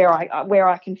where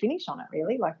I can finish on it,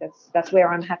 really. Like that's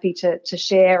where I'm happy to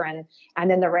share, and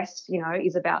then the rest,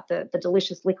 is about the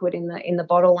delicious liquid in the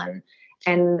bottle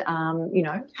and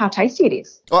how tasty it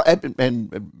is. Oh,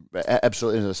 and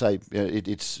absolutely, as I say,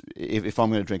 it's if I'm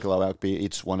going to drink a low alc beer,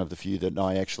 it's one of the few that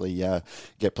I actually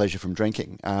get pleasure from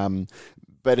drinking.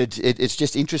 But it's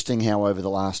just interesting how over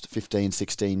the last 15,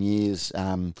 16 years,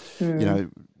 and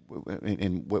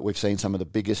we've seen some of the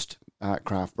biggest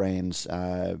craft brands,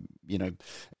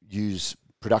 use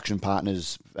production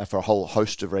partners for a whole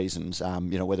host of reasons,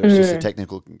 whether it's just the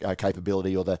technical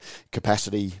capability or the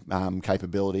capacity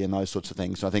capability and those sorts of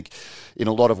things. So I think in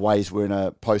a lot of ways we're in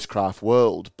a post-craft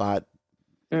world, but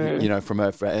from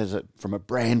a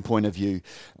brand point of view,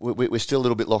 we're still a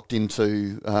little bit locked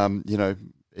into,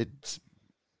 it's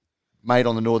made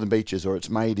on the northern beaches, or it's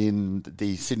made in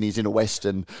the Sydney's inner west,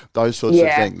 and those sorts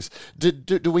of things.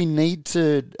 Do we need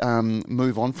to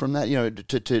move on from that?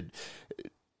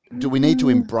 Do we need to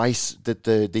embrace that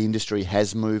the industry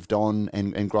has moved on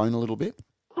and grown a little bit?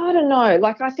 I don't know.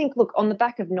 Like, I think, look, on the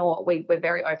back of Nort, we're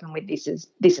very open with this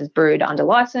is brewed under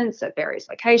license at various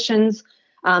locations.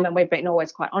 And we've been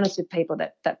always quite honest with people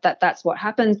that's what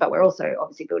happens. But we're also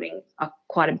obviously building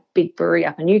quite a big brewery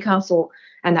up in Newcastle,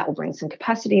 and that will bring some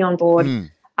capacity on board.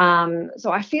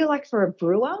 So I feel like for a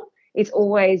brewer, it's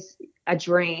always a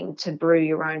dream to brew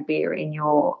your own beer in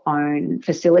your own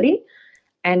facility.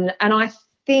 And I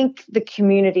think the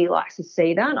community likes to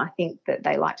see that. I think that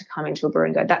they like to come into a brewery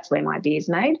and go, that's where my beer's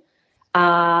made.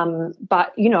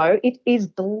 But, it is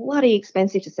bloody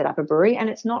expensive to set up a brewery, and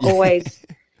it's not always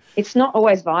it's not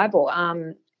always viable.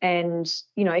 And,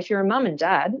 if you're a mum and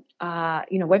dad,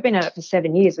 we've been at it for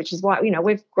 7 years, which is why, we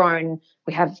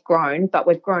have grown, but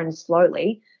we've grown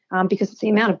slowly because it's the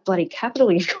amount of bloody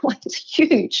capital you've got is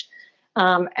huge.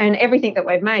 And everything that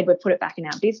we've made, we've put it back in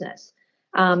our business.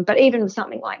 But even with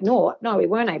something like Nort, no, we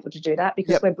weren't able to do that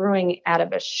because we're brewing out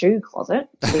of a shoe closet,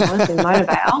 to be honest, in Mona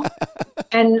Vale,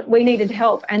 and we needed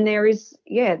help. And there is,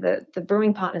 the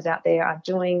brewing partners out there are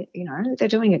doing, they're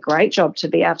doing a great job to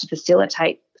be able to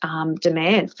facilitate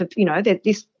demand for,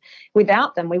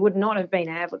 without them, we would not have been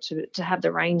able to have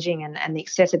the ranging and the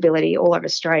accessibility all over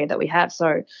Australia that we have.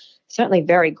 So certainly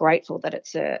very grateful that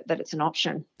it's an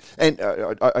option. And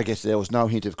I guess there was no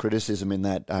hint of criticism in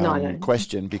that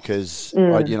question, because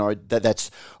I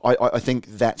think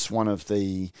that's one of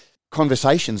the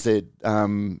conversations that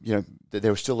that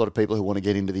there are still a lot of people who want to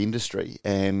get into the industry,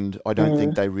 and I don't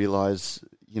think they realise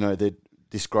that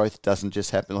this growth doesn't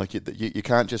just happen. Like you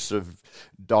can't just sort of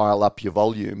dial up your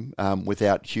volume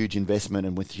without huge investment,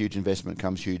 and with huge investment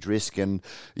comes huge risk. And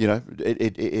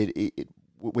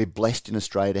we're blessed in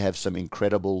Australia to have some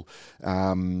incredible,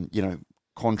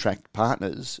 contract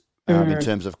partners in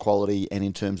terms of quality and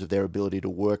in terms of their ability to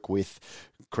work with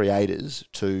creators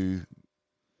to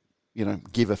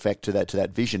give effect to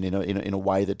that vision in a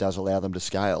way that does allow them to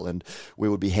scale. And we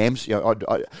would be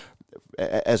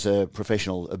as a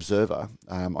professional observer,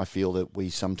 I feel that we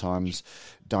sometimes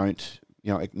don't,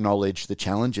 acknowledge the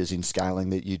challenges in scaling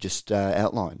that you just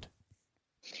outlined.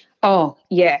 Oh,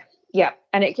 yeah.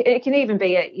 And it can even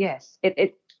be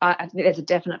I think there's a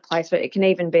definite place for it. It can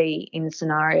even be in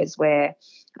scenarios where,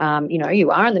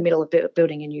 you are in the middle of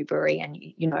building a new brewery, and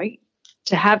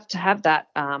to have that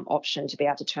option to be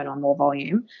able to turn on more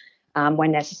volume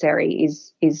when necessary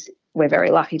is we're very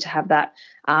lucky to have that.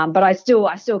 But I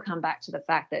still come back to the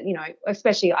fact that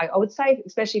especially I would say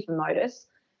especially for Modus,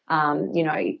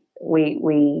 we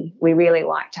really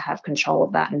like to have control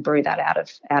of that and brew that out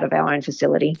of our own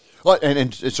facility. Well, and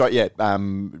it's right, yeah.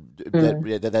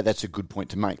 That's a good point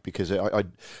to make, because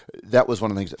that was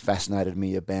one of the things that fascinated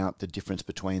me about the difference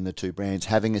between the two brands.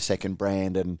 Having a second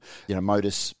brand, and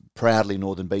Modus proudly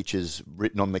Northern Beaches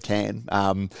written on the can.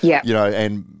 And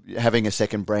having a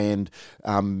second brand.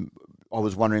 I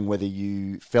was wondering whether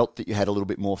you felt that you had a little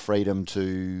bit more freedom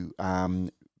to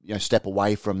step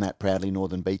away from that proudly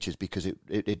Northern Beaches, because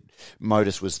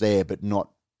Modus was there but not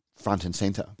front and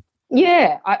centre.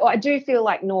 Yeah, I do feel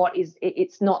like Nort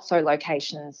it's not so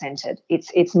location centred.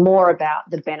 It's more about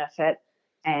the benefit,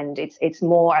 and it's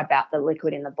more about the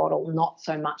liquid in the bottle, not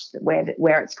so much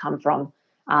where it's come from.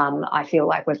 I feel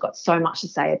like we've got so much to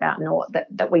say about Nort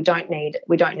that we don't need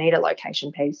a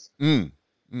location piece.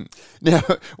 Now,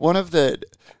 one of the,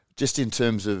 just in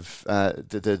terms of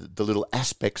the little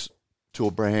aspects to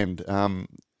a brand,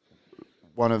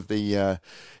 one of the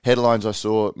headlines I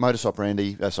saw, Modus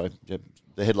Operandi,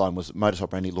 the headline was Modus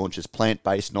Operandi launches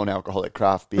plant-based non-alcoholic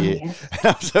craft beer. Oh,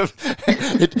 yes.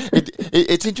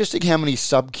 It's interesting how many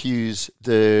sub-cues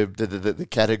the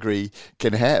category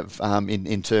can have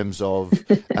in terms of,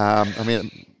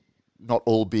 not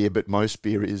all beer, but most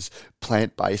beer is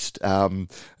plant-based, but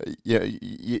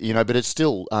it's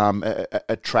still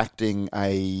attracting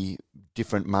a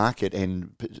different market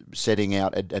and setting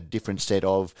out a different set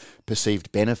of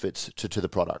perceived benefits to the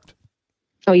product.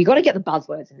 Oh, you got to get the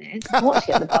buzzwords in there. It's important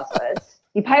to get the buzzwords.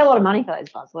 You pay a lot of money for those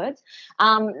buzzwords.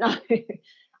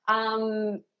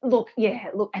 Look,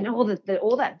 and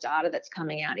all that data that's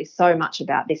coming out is so much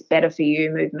about this better for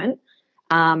you movement.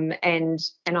 And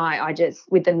I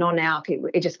just, with the non-alc,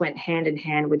 it just went hand in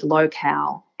hand with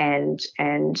low-cal and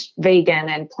vegan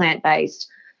and plant-based.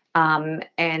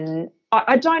 And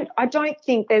I don't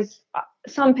think there's,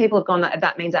 some people have gone,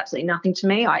 that means absolutely nothing to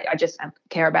me. I just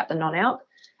care about the non-alc.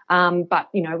 But,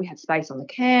 we had space on the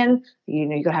can,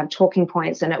 you got to have talking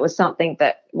points, and it was something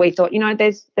that we thought,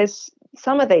 there's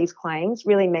some of these claims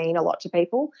really mean a lot to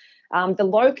people. The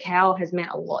low-cal has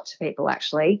meant a lot to people,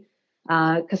 actually.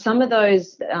 Because some of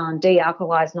those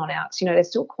de-alkalized non-alcs, they're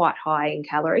still quite high in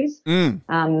calories. And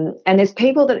there's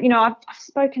people that, I've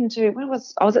spoken to, I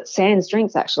was at Sands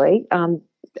Drinks, actually.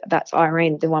 That's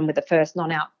Irene, the one with the first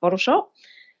non-alc bottle shop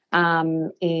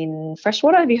in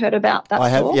Freshwater. Have you heard about that?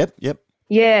 I store? Have, yep.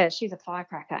 Yeah, she's a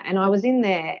firecracker. And I was in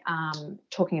there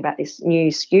talking about this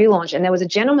new SKU launch, and there was a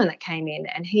gentleman that came in,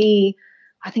 and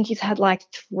I think he's had like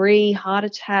 3 heart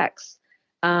attacks.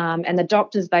 And the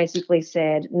doctors basically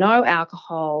said no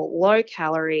alcohol, low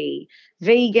calorie,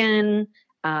 vegan,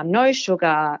 no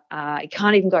sugar. He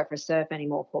can't even go for a surf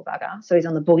anymore, poor bugger. So he's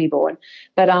on the boogie board.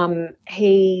 But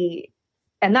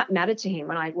and that mattered to him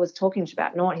when I was talking to him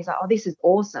about Nort. He's like, oh, this is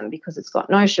awesome because it's got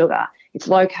no sugar, it's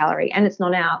low calorie, and it's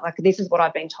not out. Like, this is what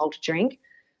I've been told to drink.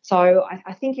 So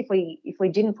I think if we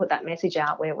didn't put that message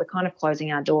out, we're kind of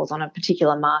closing our doors on a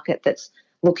particular market that's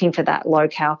looking for that low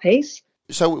cal piece.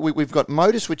 So we've got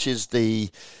Modus, which is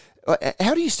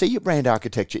how do you see your brand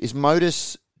architecture? Is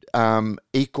Modus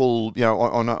equal,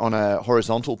 on a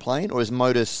horizontal plane, or is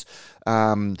Modus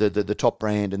the top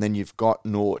brand, and then you've got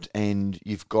Nort, and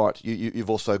you've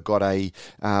also got a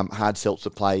hard seltzer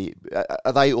play?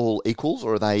 Are they all equals,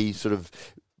 or are they sort of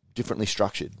differently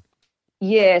structured?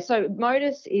 Yeah, so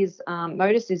Modus is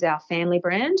our family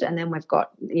brand, and then we've got,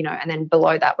 and then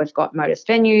below that we've got Modus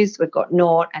Venues, we've got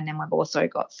Nort, and then we've also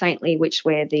got Saintly, which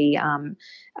we're the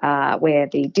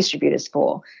distributors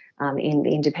for in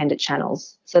the independent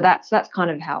channels. So that's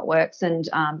kind of how it works. And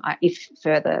if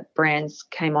further brands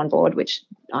came on board, which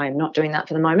I am not doing that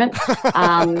for the moment,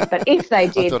 but if they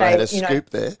did, I thought I had a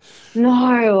scoop there.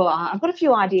 No, I've got a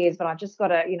few ideas, but I've just got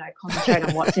to concentrate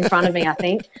on what's in front of me, I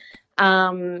think.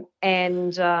 So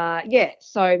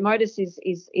Modus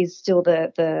is still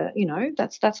the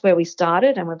that's where we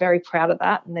started, and we're very proud of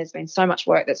that, and there's been so much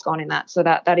work that's gone in that, so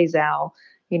that is our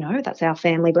that's our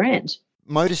family brand.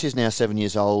 Modus is now 7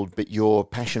 years old, but your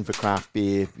passion for craft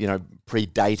beer,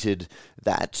 predated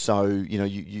that. So,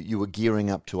 you were gearing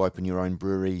up to open your own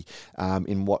brewery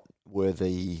in what were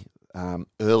the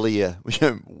earlier,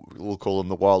 we'll call them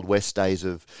the Wild West days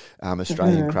of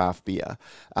Australian craft beer.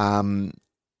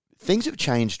 Things have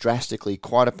changed drastically,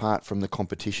 quite apart from the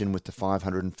competition with the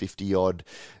 550-odd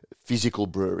physical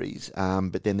breweries.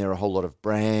 But then there are a whole lot of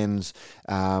brands,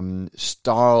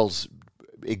 styles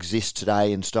exist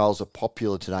today, and styles are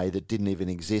popular today that didn't even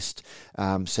exist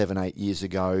 7-8 years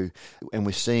ago. And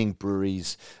we're seeing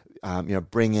breweries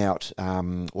bring out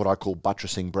what I call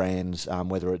buttressing brands,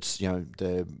 whether it's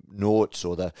the Norts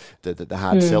or the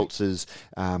hard seltzers.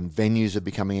 Venues are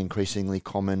becoming increasingly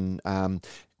common.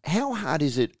 How hard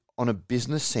is it on a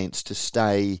business sense to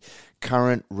stay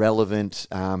current, relevant,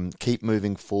 keep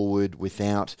moving forward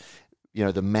without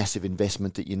the massive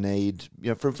investment that you need?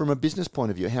 From a business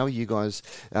point of view, how are you guys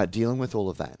dealing with all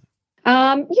of that?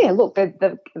 Look,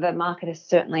 the market has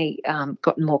certainly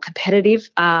gotten more competitive,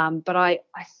 but I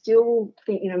still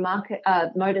think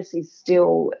Modus is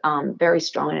still very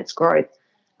strong in its growth,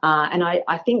 and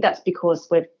I think that's because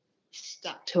we've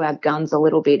stuck to our guns a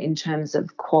little bit in terms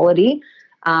of quality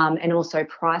and also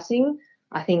pricing.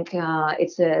 I think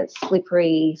it's a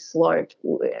slippery slope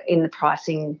in the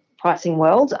pricing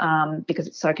world because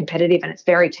it's so competitive, and it's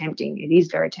very tempting. It is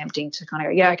very tempting to kind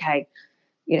of go, okay,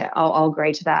 I'll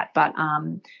agree to that. But,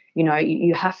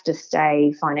 you have to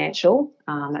stay financial.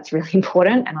 That's really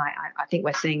important. And I think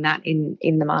we're seeing that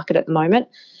in the market at the moment.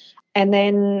 And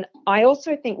then I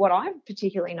also think what I've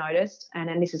particularly noticed,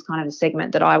 and this is kind of a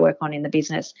segment that I work on in the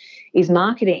business, is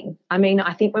marketing. I mean,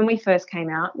 I think when we first came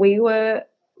out, we were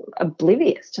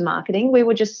oblivious to marketing. We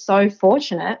were just so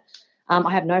fortunate. I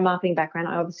have no marketing background.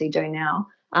 I obviously do now.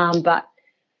 But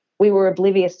we were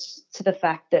oblivious to the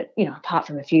fact that, apart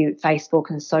from a few Facebook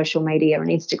and social media and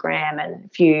Instagram and a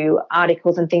few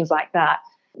articles and things like that,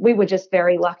 we were just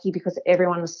very lucky because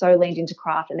everyone was so leaned into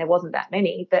craft and there wasn't that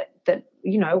many that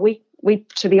we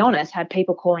to be honest, had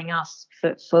people calling us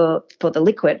for the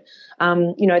liquid.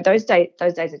 Those days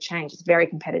have changed. It's a very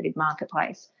competitive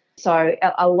marketplace. So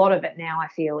a lot of it now, I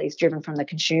feel, is driven from the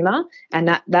consumer, and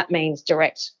that means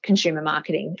direct consumer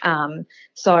marketing. We're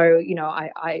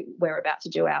about to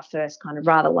do our first kind of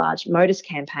rather large Modus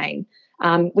campaign,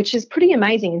 which is pretty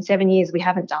amazing. In 7 years, we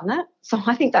haven't done that. So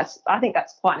I think that's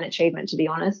quite an achievement, to be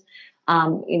honest,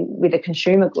 with a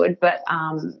consumer good. But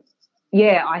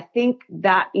I think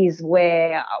that is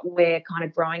where we're kind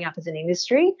of growing up as an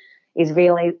industry, is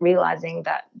really realising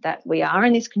that we are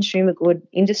in this consumer good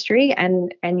industry,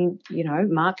 and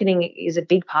marketing is a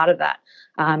big part of that.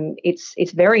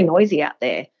 It's very noisy out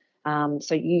there,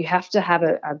 so you have to have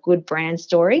a good brand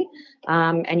story,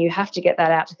 and you have to get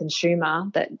that out to consumer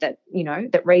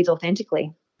that reads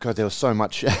authentically. God, there was so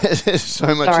much, so much.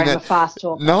 Sorry, in that. I'm a fast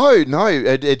talker. No,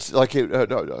 it's like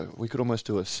we could almost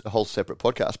do a whole separate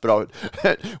podcast,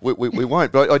 but we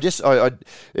won't. But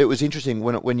it was interesting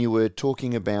when you were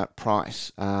talking about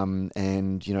price,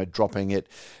 and dropping it.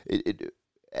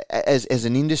 As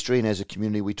an industry and as a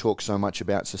community, we talk so much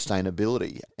about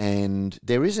sustainability, and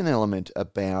there is an element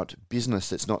about business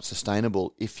that's not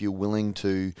sustainable if you're willing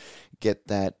to get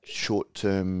that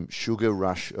short-term sugar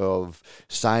rush of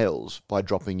sales by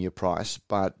dropping your price,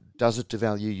 but does it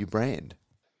devalue your brand?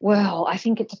 Well, I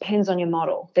think it depends on your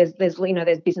model. There's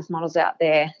business models out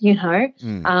there,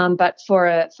 but for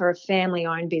a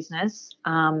family-owned business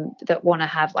that want to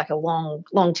have like a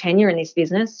long tenure in this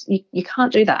business, you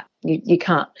can't do that. You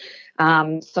can't.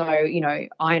 So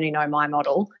I only know my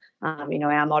model,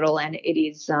 our model, and it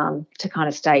is to kind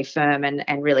of stay firm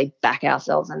and really back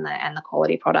ourselves and the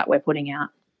quality product we're putting out.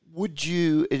 Would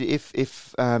you,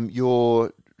 if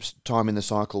your time in the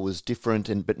cycle was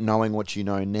different, but knowing what you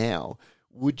know now,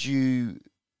 would you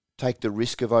take the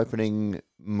risk of opening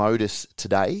Modus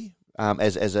today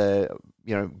as a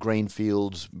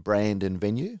greenfields brand and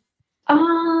venue?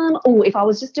 If I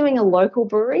was just doing a local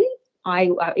brewery,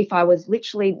 if I was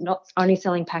literally not only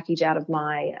selling package out of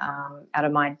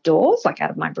my doors, like out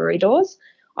of my brewery doors,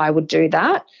 I would do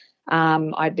that.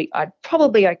 I'd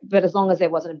probably, but as long as there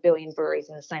wasn't 1 billion breweries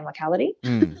in the same locality,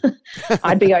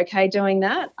 I'd be okay doing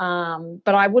that.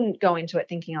 But I wouldn't go into it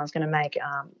thinking I was going to make,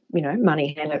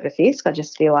 money hand over fist. I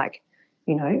just feel like,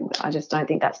 I just don't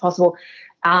think that's possible.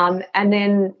 And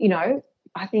then,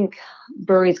 I think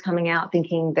breweries coming out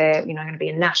thinking they're, going to be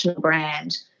a national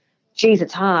brand. Geez,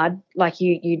 it's hard. Like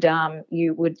you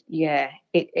would,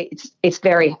 it's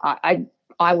very,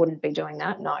 I wouldn't be doing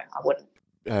that. No, I wouldn't.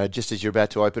 Just as you're about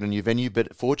to open a new venue,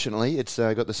 but fortunately it's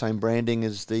got the same branding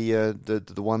as the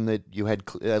one that you had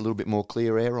a little bit more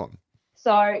clear air on.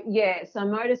 So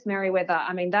Modus Merriweather,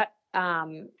 I mean, that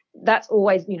that's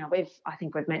always, I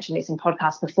think we've mentioned this in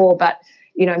podcasts before, but,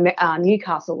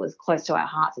 Newcastle was close to our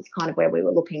hearts. It's kind of where we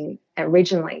were looking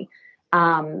originally.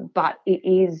 But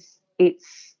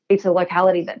it's a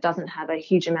locality that doesn't have a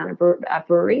huge amount of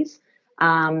breweries.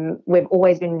 We've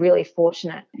always been really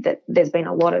fortunate that there's been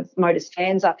a lot of Motus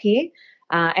fans up here.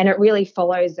 And it really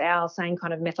follows our same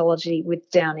kind of methodology with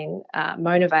down in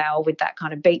Mona Vale with that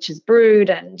kind of beaches brewed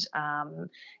and,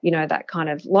 that kind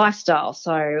of lifestyle.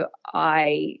 So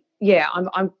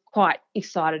I'm quite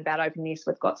excited about opening this.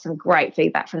 We've got some great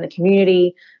feedback from the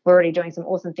community. We're already doing some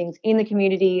awesome things in the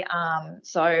community.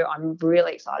 So I'm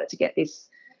really excited to get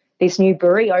this new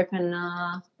brewery open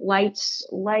late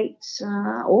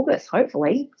August,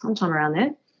 hopefully, sometime around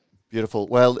there. Beautiful.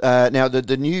 Well, now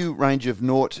the new range of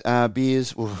Nort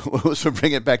beers, we'll also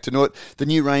bring it back to Nort. The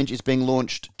new range is being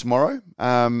launched tomorrow.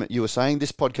 You were saying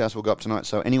this podcast will go up tonight,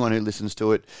 so anyone who listens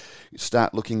to it,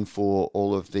 start looking for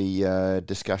all of the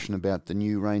discussion about the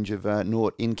new range of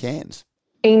Nort in cans.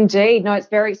 Indeed. No, it's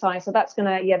very exciting. So that's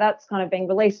that's kind of being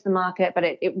released to the market, but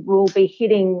it will be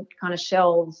hitting kind of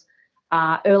shelves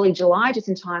early July, just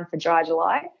in time for Dry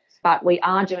July. But we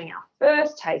are doing our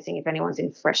first tasting, if anyone's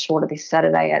in Freshwater, this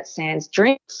Saturday at Sands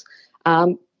Drinks.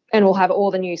 And we'll have all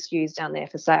the new SKUs down there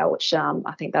for sale, which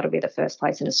I think that'll be the first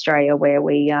place in Australia where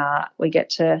we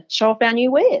get to show off our new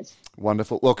wares.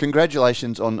 Wonderful. Well,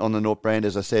 congratulations on the Nort brand.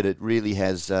 As I said, it really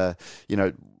has,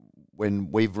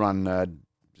 when we've run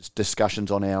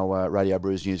discussions on our Radio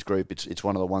Brews News group, it's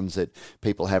one of the ones that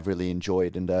people have really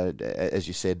enjoyed, and as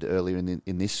you said earlier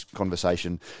in this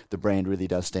conversation, the brand really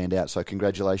does stand out. So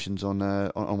congratulations on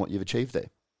what you've achieved there.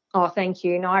 Oh, thank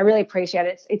you. No, I really appreciate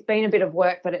it. It's been a bit of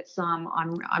work, but it's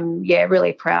I'm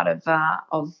really proud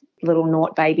of little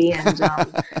Nort baby, and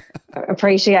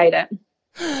appreciate it.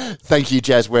 Thank you,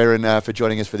 Jaz Werin, for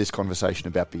joining us for this conversation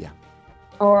about beer.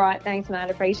 All right, thanks,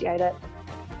 Matt. Appreciate it.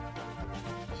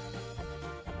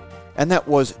 And that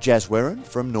was Jaz Werin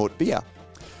from Nort Beer.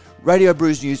 Radio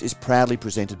Brews News is proudly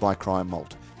presented by Cryer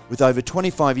Malt. With over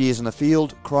 25 years in the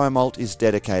field, Cryer Malt is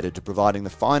dedicated to providing the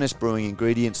finest brewing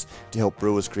ingredients to help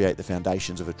brewers create the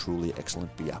foundations of a truly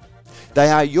excellent beer. They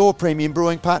are your premium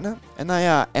brewing partner, and they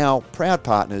are our proud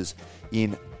partners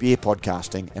in beer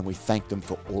podcasting, and we thank them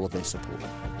for all of their support.